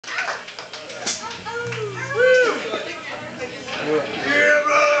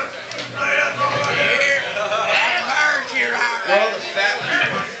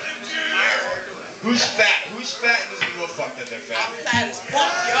they're fat. I'm fat as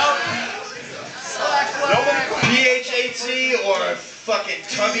fuck, yo. Nobody PHAT or fucking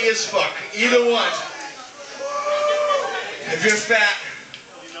tubby as fuck. Either one. If you're fat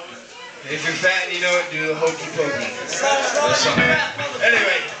and you know it, do the hokey pokey.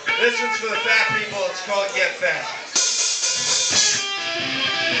 Anyway, this one's for the fat people. It's called Get Fat.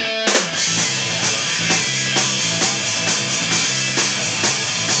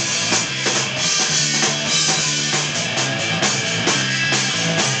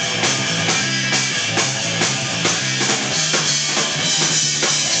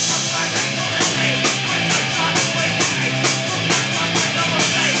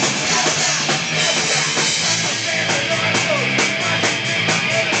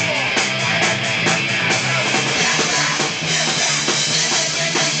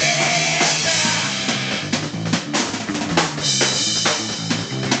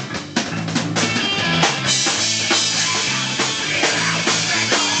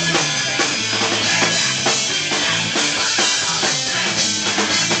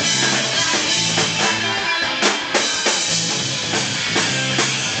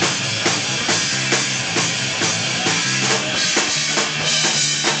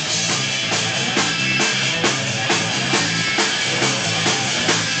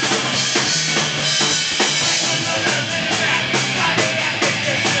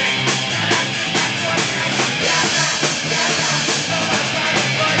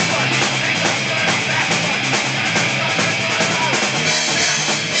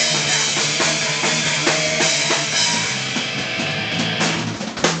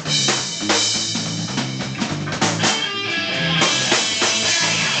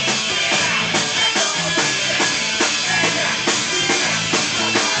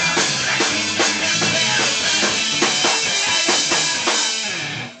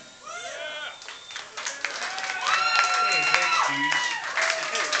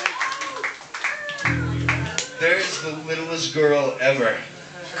 There's the littlest girl ever.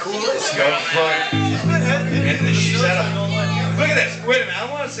 Coolest? Go up front. And she's at a... Look at this. Wait a minute. I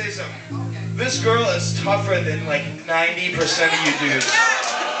want to say something. This girl is tougher than like 90% of you dudes.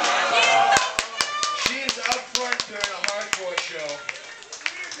 She's up front during a hardcore show.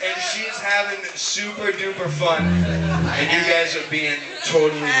 And she's having super duper fun. And you guys are being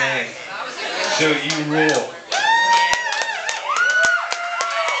totally lame. So you rule.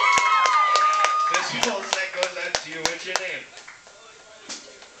 This whole set goes out to you. What's your name?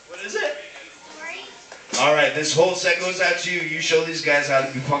 What is it? Alright, this whole set goes out to you. You show these guys how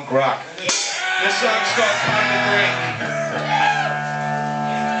to do punk rock. This song's called Time to Drink.